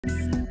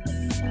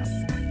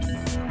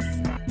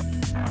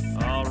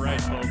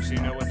folks, you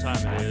know what time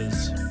it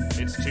is.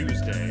 It's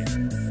Tuesday.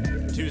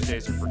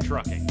 Tuesdays are for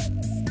trucking,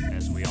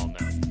 as we all know.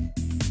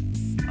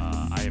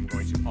 I am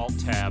going to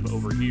Alt-Tab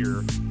over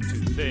here to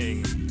the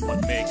thing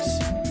what makes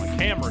my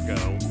camera go,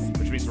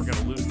 which means we're going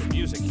to lose the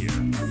music here.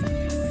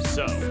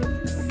 So,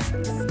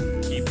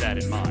 keep that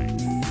in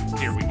mind.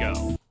 Here we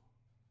go.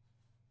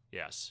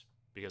 Yes,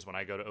 because when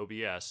I go to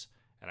OBS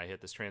and I hit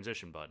this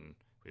transition button,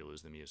 we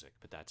lose the music,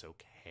 but that's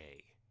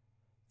okay.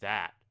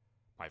 That,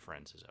 my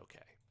friends, is okay.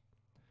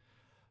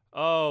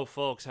 Oh,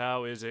 folks,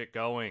 how is it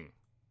going?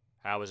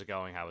 How is it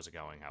going? How is it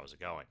going? How is it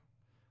going?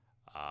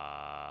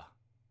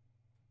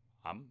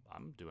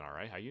 I'm doing all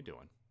right. How you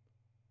doing?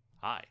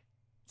 Hi.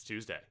 It's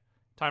Tuesday.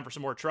 Time for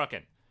some more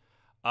trucking.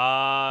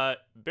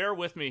 Bear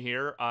with me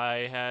here.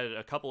 I had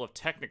a couple of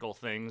technical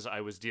things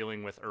I was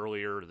dealing with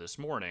earlier this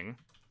morning.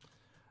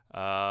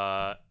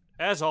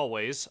 As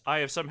always, I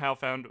have somehow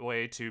found a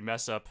way to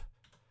mess up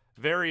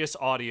various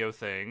audio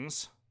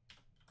things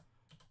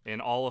in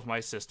all of my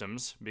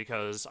systems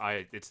because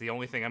it's the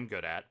only thing I'm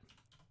good at.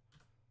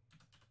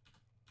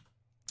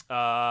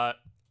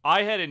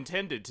 I had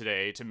intended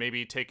today to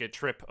maybe take a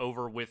trip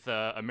over with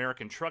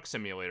American Truck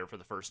Simulator for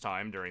the first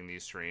time during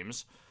these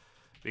streams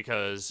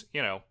because,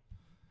 you know,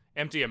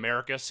 empty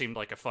America seemed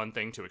like a fun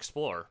thing to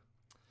explore.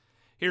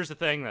 Here's the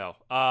thing, though.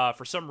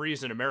 For some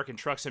reason, American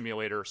Truck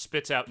Simulator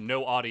spits out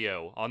no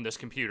audio on this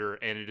computer,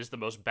 and it is the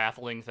most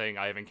baffling thing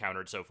I have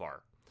encountered so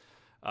far.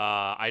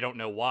 I don't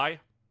know why.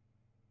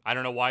 I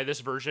don't know why this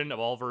version of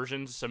all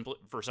versions, simply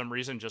for some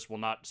reason, just will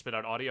not spit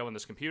out audio on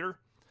this computer.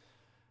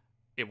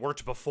 It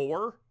worked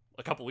before,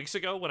 a couple weeks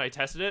ago, when I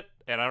tested it,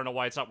 and I don't know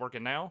why it's not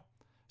working now.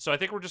 So I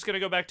think we're just going to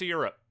go back to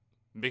Europe,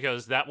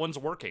 because that one's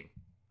working.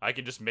 I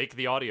can just make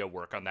the audio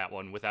work on that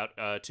one without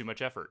too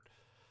much effort.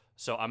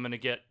 So I'm going to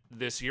get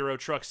this Euro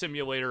Truck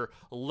Simulator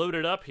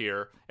loaded up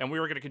here, and we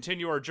are going to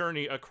continue our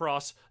journey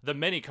across the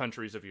many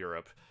countries of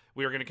Europe.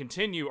 We are going to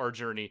continue our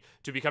journey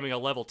to becoming a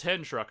level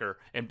 10 trucker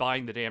and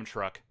buying the damn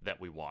truck that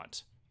we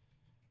want.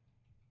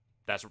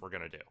 That's what we're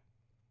going to do.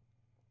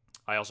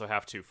 I also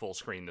have to full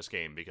screen this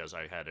game because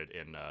I had it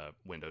in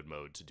windowed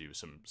mode to do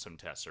some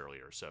tests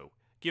earlier. So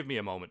give me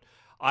a moment.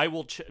 I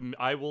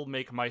will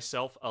make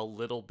myself a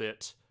little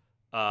bit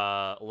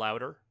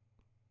louder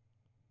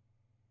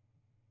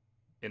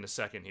in a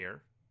second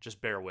here.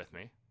 Just bear with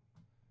me.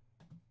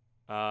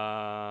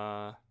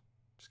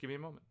 Just give me a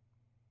moment,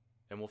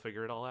 and we'll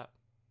figure it all out.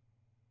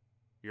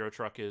 Euro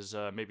Truck is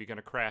maybe going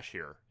to crash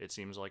here. It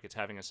seems like it's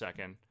having a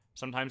second.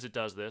 Sometimes it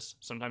does this.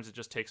 Sometimes it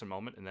just takes a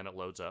moment, and then it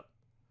loads up.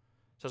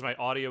 It says my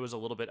audio is a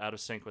little bit out of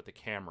sync with the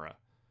camera.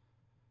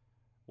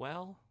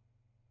 Well,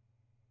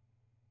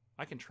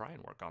 I can try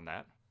and work on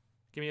that.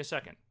 Give me a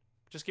second.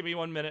 Just give me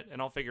 1 minute,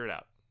 and I'll figure it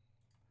out.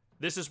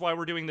 This is why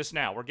we're doing this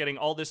now. We're getting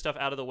all this stuff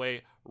out of the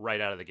way right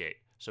out of the gate.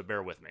 So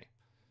bear with me.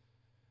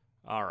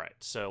 All right,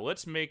 so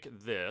let's make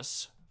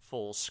this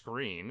full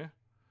screen.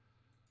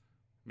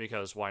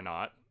 Because why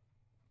not?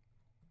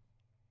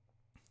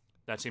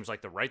 That seems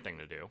like the right thing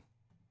to do.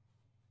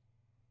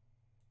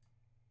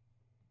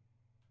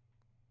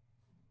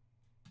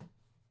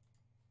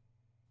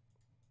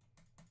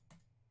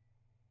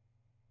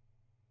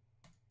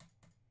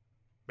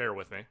 Bear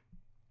with me.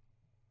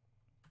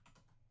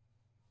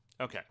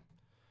 Okay.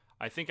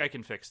 I think I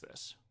can fix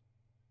this.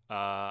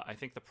 I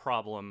think the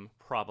problem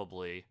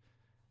probably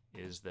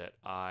is that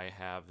I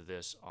have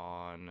this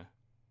on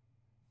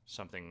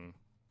something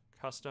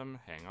custom.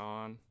 Hang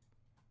on.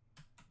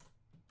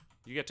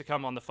 You get to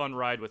come on the fun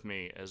ride with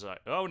me as I...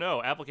 Oh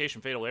no,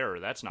 application fatal error.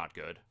 That's not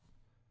good.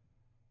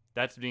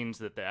 That means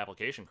that the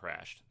application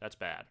crashed. That's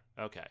bad.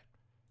 Okay.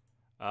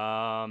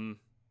 Hang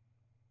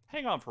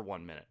on for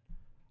 1 minute.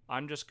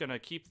 I'm just going to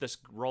keep this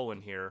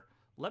rolling here.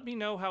 Let me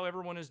know how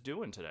everyone is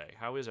doing today.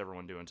 How is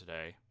everyone doing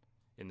today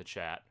in the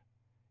chat?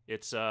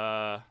 It's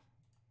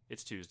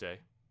Tuesday.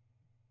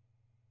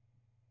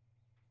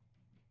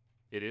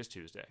 It is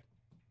Tuesday.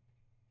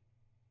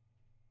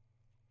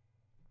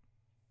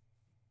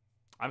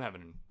 I'm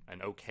having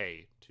an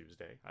okay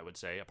Tuesday, I would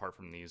say, apart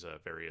from these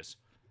various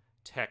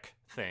tech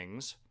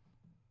things.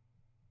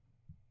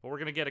 But we're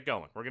going to get it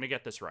going. We're going to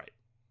get this right.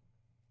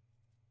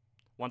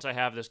 Once I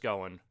have this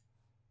going,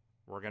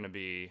 we're going to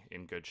be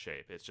in good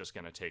shape. It's just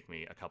going to take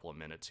me a couple of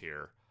minutes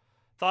here.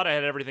 Thought I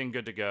had everything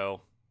good to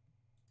go.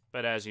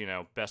 But as you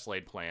know, best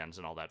laid plans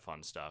and all that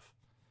fun stuff.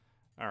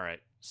 All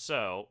right,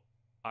 so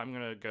I'm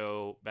going to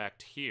go back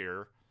to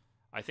here.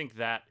 I think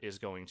that is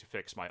going to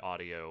fix my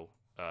audio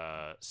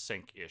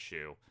sync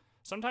issue.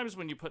 Sometimes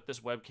when you put this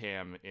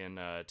webcam in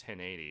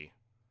 1080,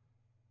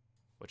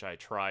 which I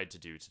tried to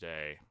do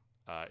today,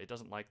 it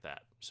doesn't like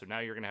that. So now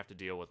you're going to have to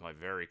deal with my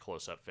very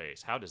close-up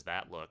face. How does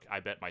that look?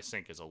 I bet my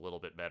sync is a little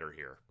bit better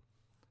here.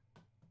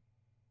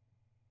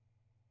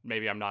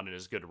 Maybe I'm not in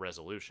as good a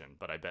resolution,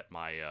 but I bet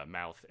my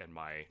mouth and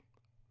my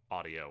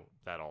audio,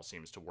 that all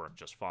seems to work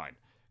just fine.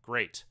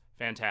 Great.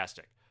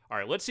 Fantastic. All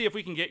right, let's see if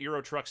we can get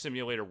Euro Truck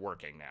Simulator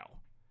working now.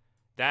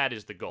 That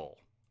is the goal.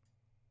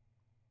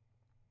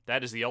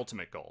 That is the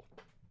ultimate goal.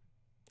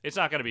 It's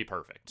not going to be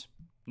perfect.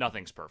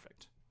 Nothing's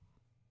perfect.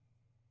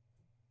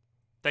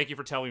 Thank you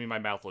for telling me my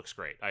mouth looks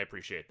great. I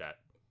appreciate that.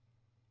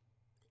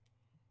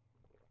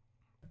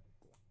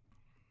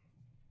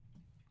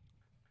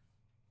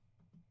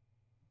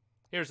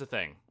 Here's the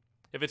thing.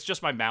 If it's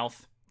just my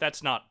mouth,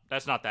 that's not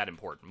that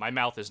important. My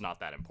mouth is not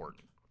that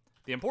important.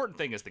 The important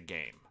thing is the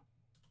game.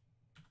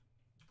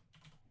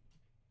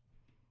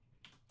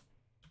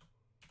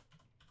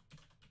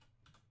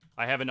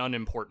 I have an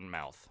unimportant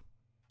mouth.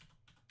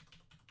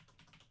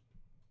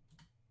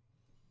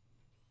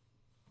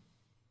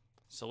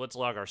 So let's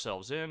log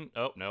ourselves in.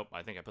 Oh, nope.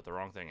 I think I put the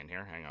wrong thing in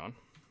here. Hang on.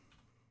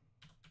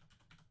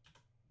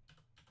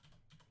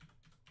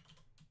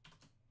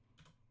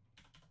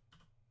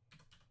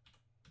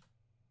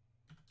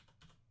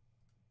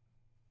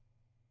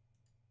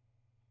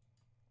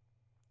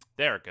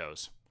 There it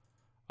goes.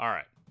 All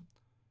right.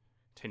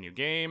 Continue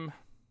game.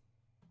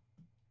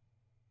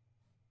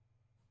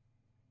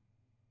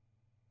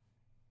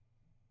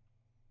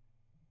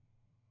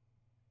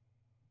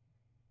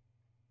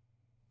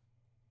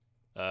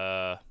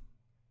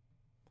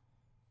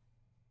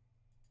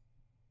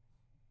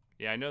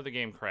 Yeah, I know the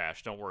game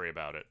crashed. Don't worry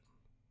about it.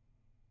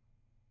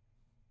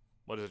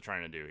 What is it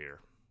trying to do here?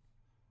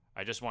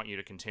 I just want you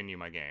to continue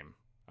my game.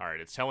 All right,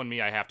 it's telling me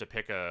I have to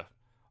pick a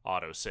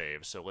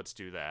autosave, so let's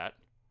do that.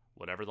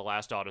 Whatever the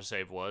last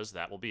autosave was,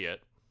 that will be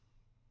it.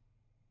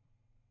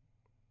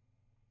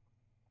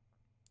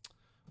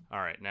 All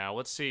right, now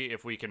let's see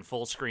if we can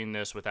full screen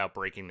this without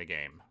breaking the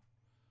game.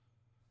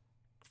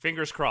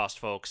 Fingers crossed,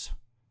 folks.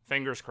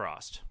 Fingers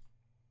crossed.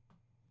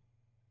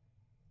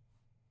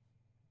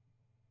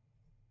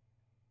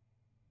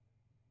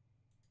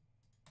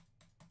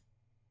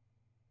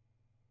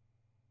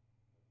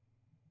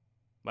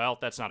 Well,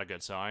 that's not a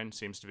good sign.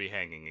 Seems to be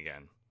hanging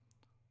again.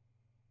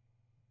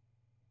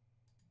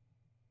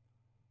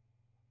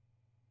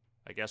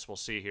 I guess we'll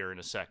see here in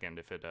a second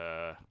if it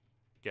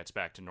gets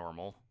back to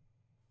normal.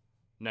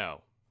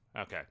 No.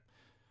 Okay.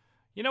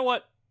 You know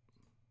what?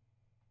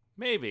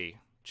 Maybe,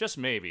 just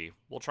maybe,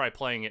 we'll try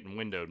playing it in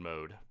windowed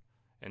mode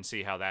and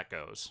see how that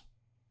goes.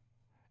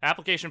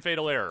 Application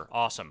fatal error.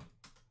 Awesome.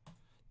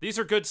 These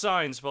are good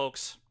signs,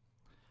 folks.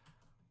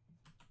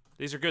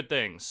 These are good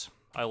things.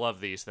 I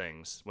love these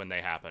things when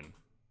they happen.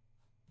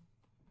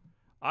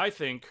 I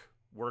think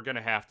we're going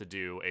to have to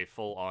do a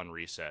full-on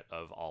reset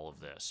of all of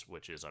this,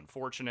 which is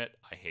unfortunate.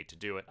 I hate to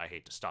do it. I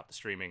hate to stop the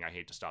streaming. I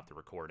hate to stop the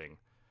recording.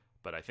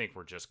 But I think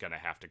we're just going to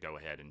have to go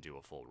ahead and do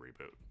a full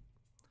reboot.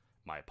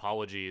 My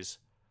apologies.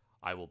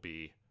 I will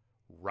be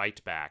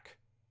right back.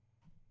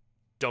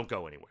 Don't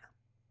go anywhere.